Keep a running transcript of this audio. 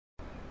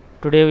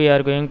Today we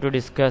are going to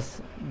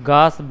discuss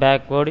Gauss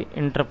backward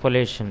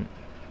interpolation.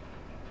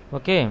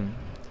 Okay.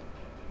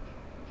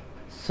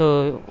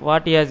 So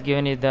what he has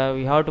given is that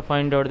we have to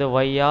find out the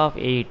y of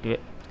 8.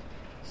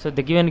 So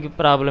the given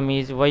problem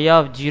is y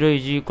of 0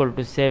 is equal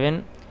to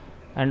 7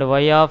 and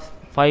y of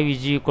 5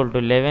 is equal to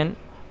 11,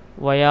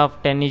 y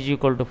of 10 is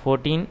equal to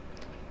 14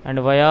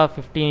 and y of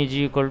 15 is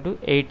equal to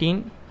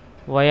 18,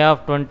 y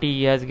of 20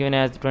 he has given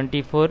as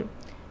 24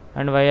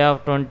 and y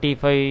of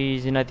 25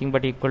 is nothing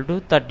but equal to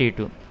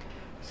 32.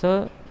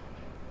 So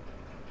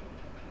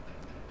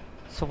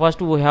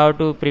first we have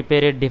to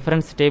prepare a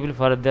difference table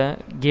for the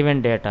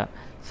given data.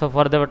 So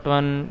for that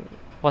one,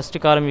 first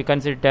column we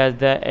consider it as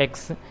the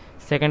x,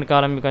 second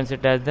column we consider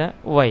it as the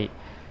y.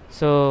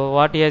 So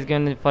what he has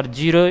given for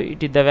 0,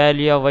 it is the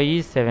value of y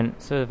is 7.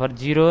 So for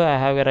 0 I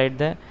have to write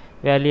the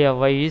value of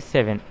y is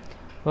 7.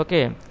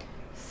 Okay.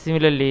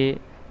 Similarly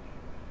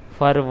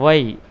for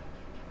y,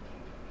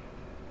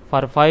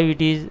 for 5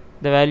 it is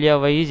the value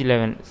of y is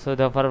 11. So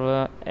the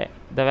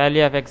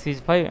value of x is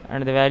 5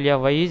 and the value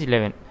of y is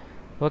 11.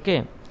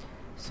 Okay.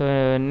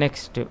 So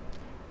next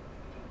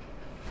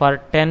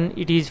for 10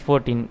 it is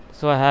 14.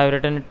 So I have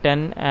written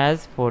 10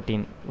 as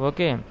 14.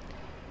 Okay.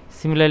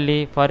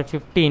 Similarly for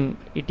 15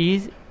 it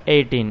is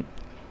 18.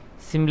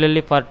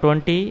 Similarly for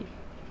 20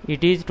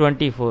 it is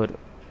 24.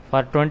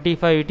 For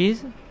 25 it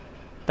is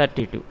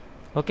 32.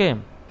 Okay.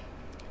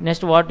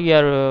 Next what we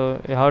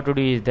have to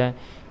do is that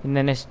in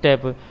the next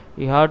step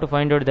you have to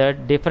find out the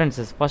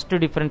differences. First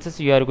differences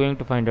you are going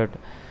to find out.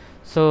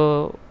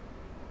 So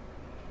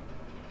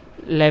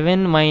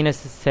 11 minus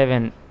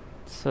 7.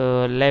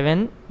 So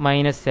 11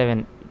 minus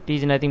 7, it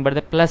is nothing but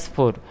the plus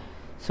 4.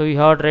 So you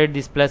have to write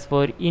this plus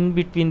 4 in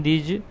between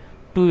these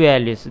two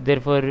values.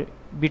 Therefore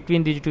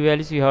between these two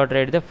values you have to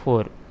write the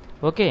 4.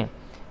 Okay.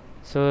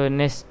 So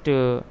next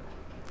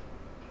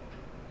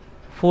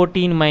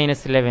 14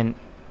 minus 11,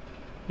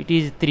 it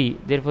is 3.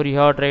 Therefore you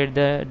have to write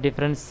the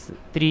difference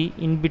 3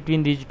 in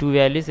between these two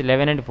values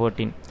 11 and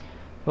 14.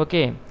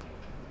 Okay.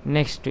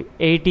 Next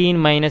 18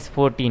 minus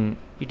 14,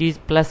 it is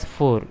plus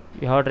 4.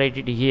 You have to write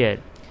it here.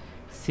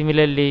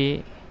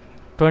 Similarly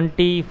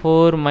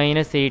 24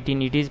 minus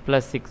 18, it is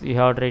plus 6. You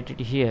have to write it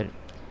here.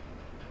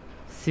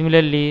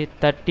 Similarly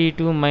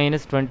 32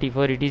 minus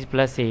 24, it is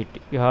plus 8.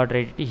 You have to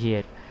write it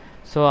here.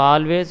 So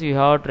always you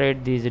have to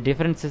write these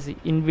differences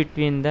in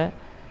between the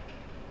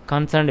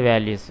concerned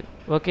values.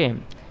 Okay.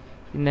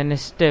 In the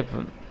next step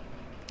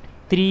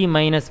 3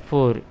 minus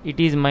 4, it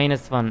is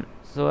minus 1.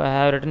 So I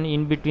have written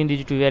in between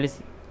these two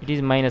values it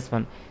is minus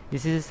 1.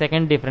 This is the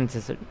second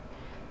difference,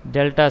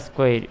 delta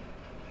square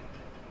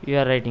you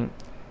are writing.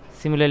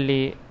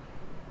 Similarly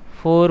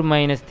 4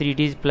 minus 3, it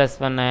is plus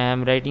 1. I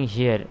am writing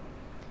here.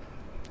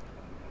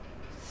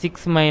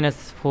 6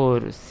 minus 4,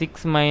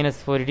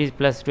 it is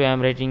plus 2. I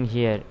am writing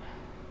here.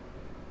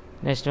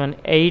 Next one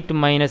 8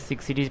 minus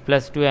 6, it is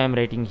plus 2. I am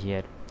writing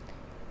here.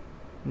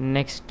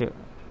 Next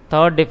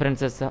third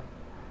differences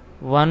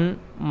 1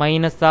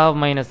 minus of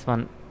minus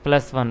 1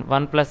 plus 1.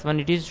 1 plus 1,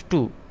 it is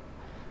 2.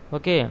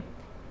 Okay.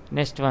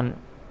 Next one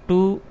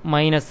 2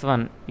 minus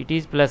 1, it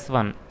is plus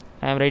 1.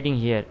 I am writing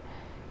here.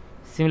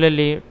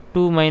 Similarly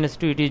 2 minus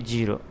 2, it is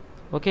 0.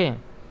 Okay.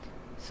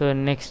 So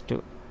next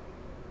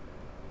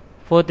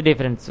fourth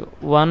difference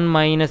 1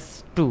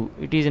 minus 2,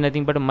 it is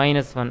nothing but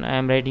minus 1. I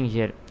am writing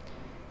here.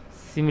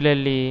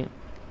 Similarly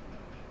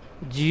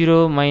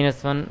 0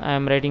 minus 1, I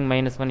am writing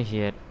minus 1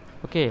 here.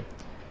 Okay.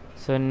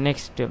 So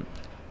next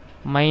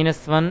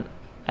minus 1,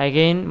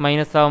 again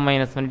minus of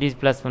minus 1, it is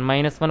plus 1.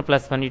 Minus 1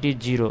 plus 1, it is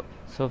 0.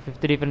 So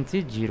fifth difference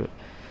is 0.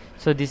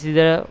 So this is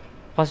the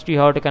first you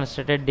have to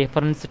construct a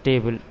difference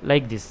table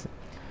like this.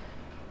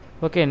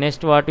 Okay.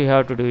 Next what we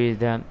have to do is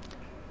that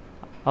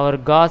our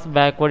Gauss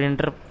backward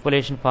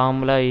interpolation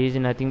formula is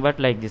nothing but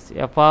like this.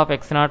 F of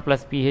x0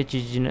 plus ph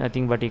is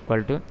nothing but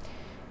equal to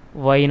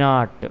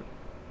y0.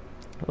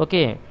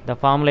 Okay. The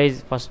formula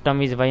is first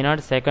term is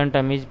y0, second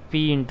term is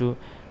p into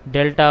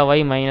delta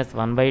y minus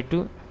 1 by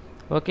 2.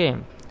 Okay.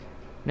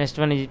 Next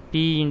one is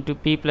p into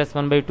p plus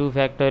 1 by 2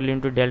 factorial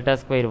into delta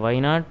square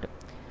y0.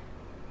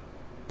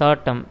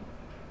 Third term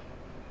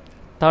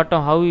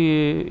how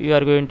you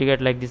are going to get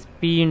like this,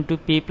 p into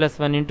p plus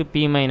 1 into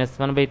p minus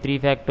 1 by 3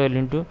 factorial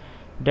into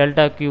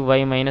delta q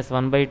y minus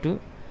 1 by 2.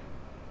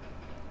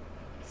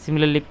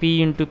 Similarly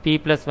p into p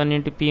plus 1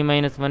 into p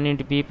minus 1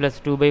 into p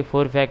plus 2 by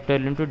 4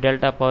 factorial into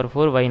delta power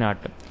 4 y0.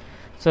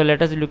 So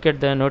let us look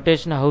at the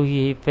notation, how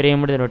he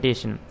framed the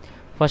notation.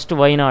 First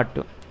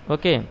y0.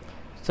 Okay.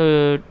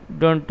 So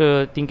don't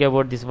think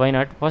about this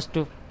y0. First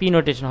p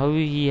notation, how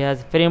he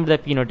has framed the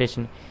p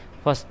notation.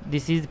 First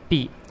this is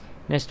p.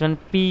 Next one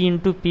p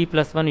into p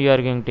plus 1 you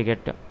are going to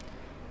get.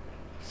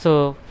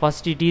 So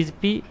first it is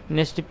p,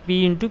 next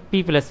p into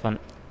p plus 1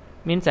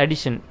 means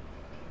addition.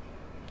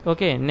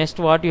 Okay. Next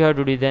what you have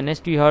to do, then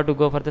next you have to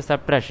go for the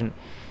subtraction.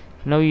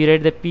 Now you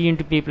write the p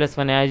into p plus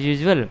 1 as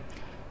usual.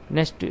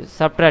 Next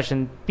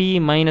subtraction, p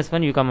minus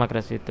 1 you come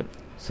across with.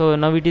 So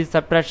now it is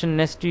subtraction.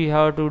 Next you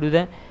have to do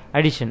the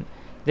addition.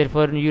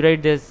 Therefore you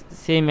write the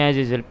same as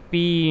usual,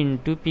 p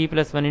into p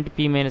plus 1 into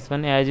p minus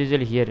 1 as usual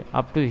here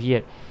up to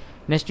here.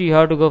 Next you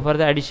have to go for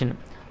the addition.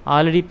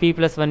 Already p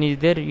plus 1 is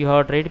there, you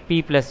have to write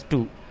p plus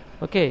 2.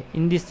 Okay,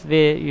 in this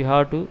way you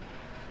have to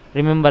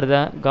remember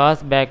the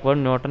Gauss backward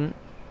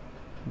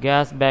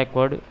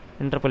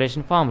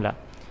interpolation formula.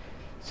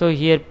 So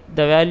here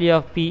the value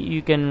of p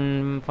you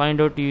can find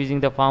out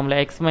using the formula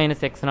x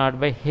minus x naught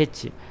by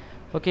h.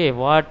 Okay,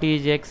 what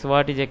is x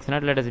naught?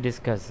 Let us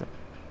discuss.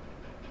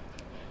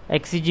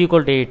 X is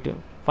equal to 8.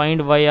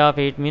 Find y of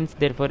 8 means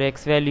therefore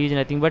x value is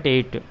nothing but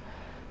 8.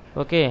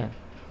 Okay,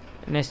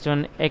 next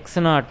one, x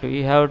naught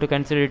you have to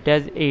consider it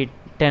as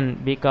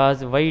 10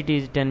 because why it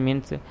is 10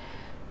 means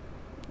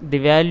the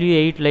value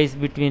 8 lies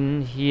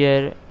between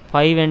here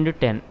 5 and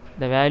 10.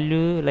 The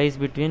value lies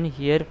between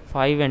here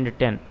 5 and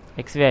 10,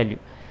 x value,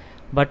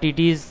 but it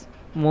is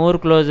more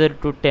closer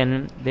to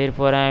 10,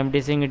 therefore I am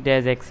deciding it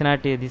as x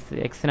naught, this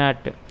x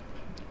naught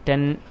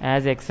 10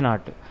 as x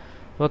naught.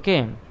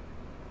 Okay,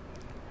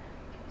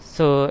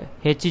 so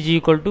h is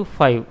equal to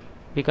 5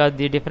 because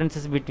the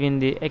differences between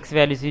the x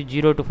values is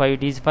 0 to 5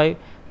 it is 5,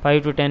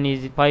 5 to 10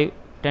 is 5,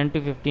 10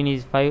 to 15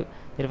 is 5,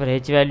 therefore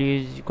h value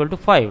is equal to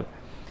 5.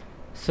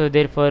 So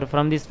therefore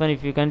from this one,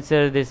 if you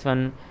consider this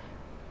one,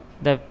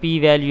 the p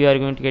value you are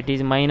going to get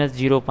is minus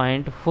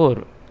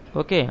 0.4.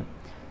 okay,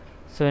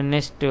 so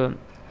next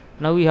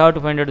now we have to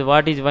find out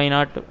what is y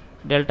naught.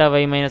 Delta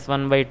y minus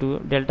 1 by 2,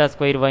 delta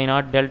square y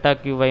naught, delta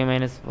cube y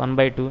minus 1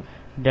 by 2,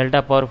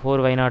 delta power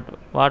 4 y naught.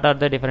 What are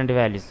the different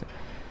values?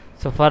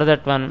 So for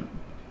that one,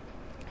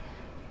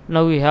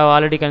 now we have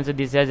already considered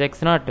this as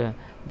x naught,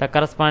 the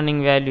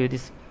corresponding value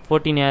this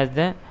 14 as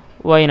the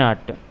y naught.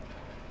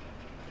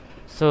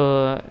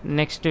 So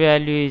next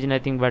value is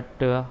nothing but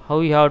how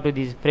you have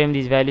to frame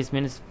these values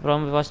means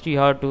from first you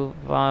have to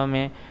form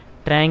a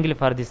triangle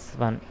for this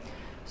one.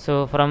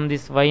 So from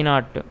this y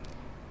naught,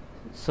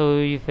 so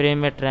you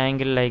frame a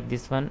triangle like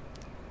this one.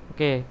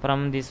 Okay,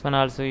 from this one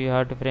also you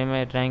have to frame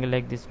a triangle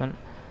like this one.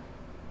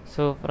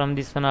 So from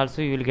this one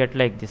also you will get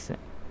like this.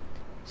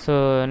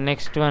 So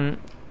next one,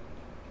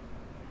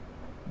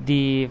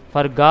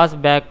 for Gauss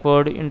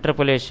backward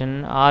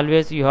interpolation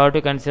always you have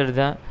to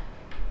consider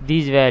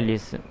these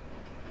values.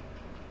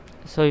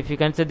 So if you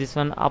consider this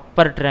one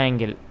upper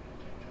triangle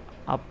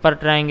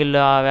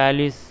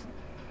values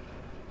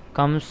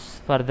comes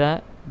for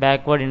the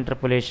backward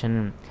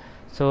interpolation.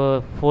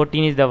 So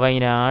 14 is the y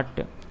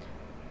naught.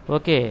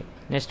 Okay,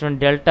 next one,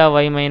 delta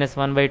y minus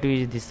 1 by 2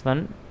 is this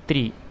one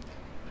 3.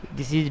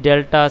 This is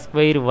delta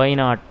square y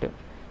naught.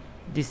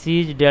 This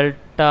is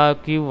delta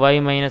cube y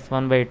minus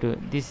 1 by 2.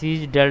 This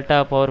is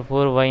delta power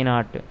 4 y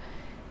naught.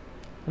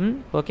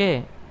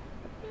 Okay,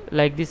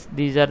 like this,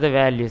 these are the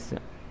values.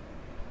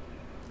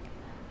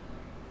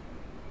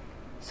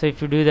 So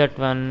if you do that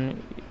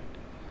one,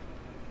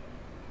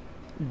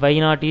 y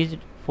naught is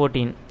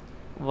 14.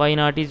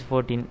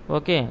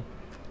 Okay,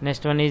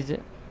 next one is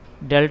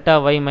delta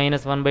y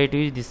minus 1 by 2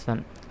 is this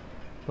one.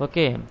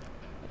 Okay,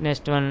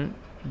 next one,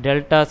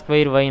 delta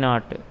square y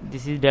naught.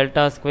 This is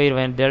delta square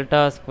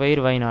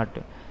y naught.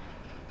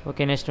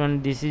 Okay, next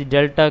one, this is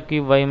delta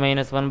cube y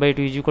minus 1 by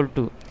 2 is equal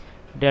to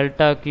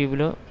delta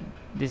cube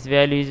this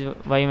value is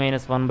y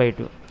minus 1 by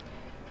 2.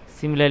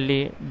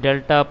 Similarly,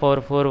 delta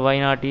power 4 y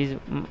naught is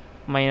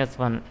minus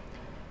 1.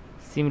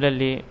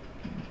 Similarly,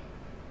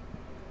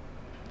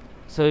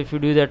 so if you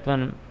do that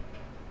one,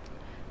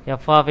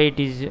 f of 8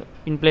 is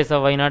in place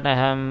of y naught I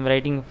am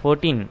writing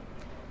 14.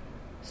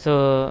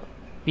 So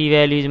p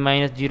value is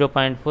minus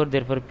 0.4,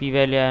 therefore p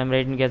value I am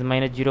writing as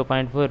minus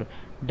 0.4.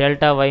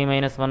 Delta y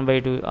minus 1 by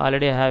 2,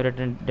 already I have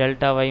written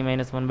delta y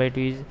minus 1 by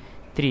 2 is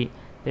 3,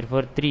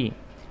 therefore 3.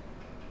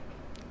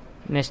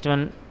 Next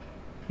one,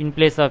 in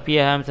place of p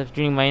I am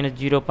substituting minus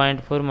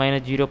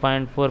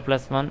 0.4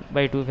 plus 1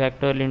 by 2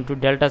 factorial into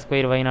delta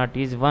square y naught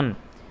is 1.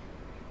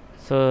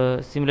 So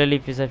similarly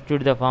if you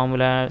substitute the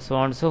formula, so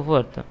on and so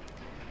forth,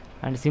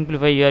 and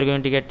simplify, you are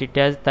going to get it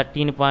as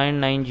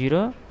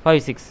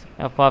 13.9056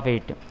 f of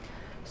 8.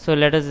 So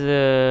let us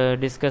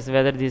discuss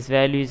whether this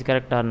value is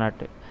correct or not.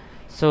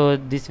 So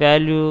this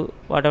value,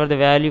 whatever the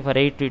value for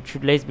 8, it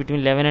should lies between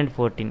 11 and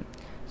 14.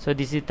 So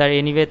this is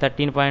anyway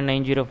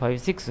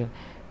 13.9056,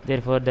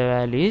 therefore the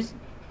value is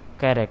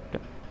correct.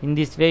 In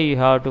this way you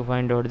have to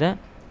find out the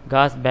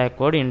Gauss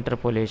backward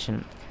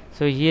interpolation.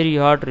 So here you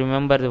have to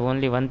remember the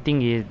only one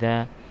thing is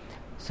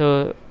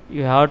so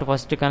you have to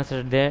first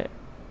consider the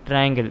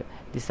triangle,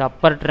 this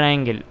upper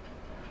triangle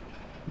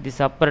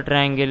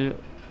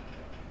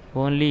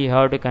only you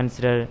have to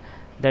consider,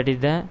 that is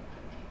the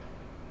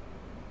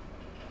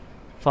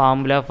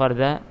formula for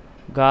the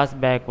Gauss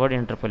backward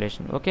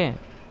interpolation. Okay,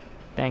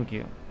 thank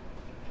you.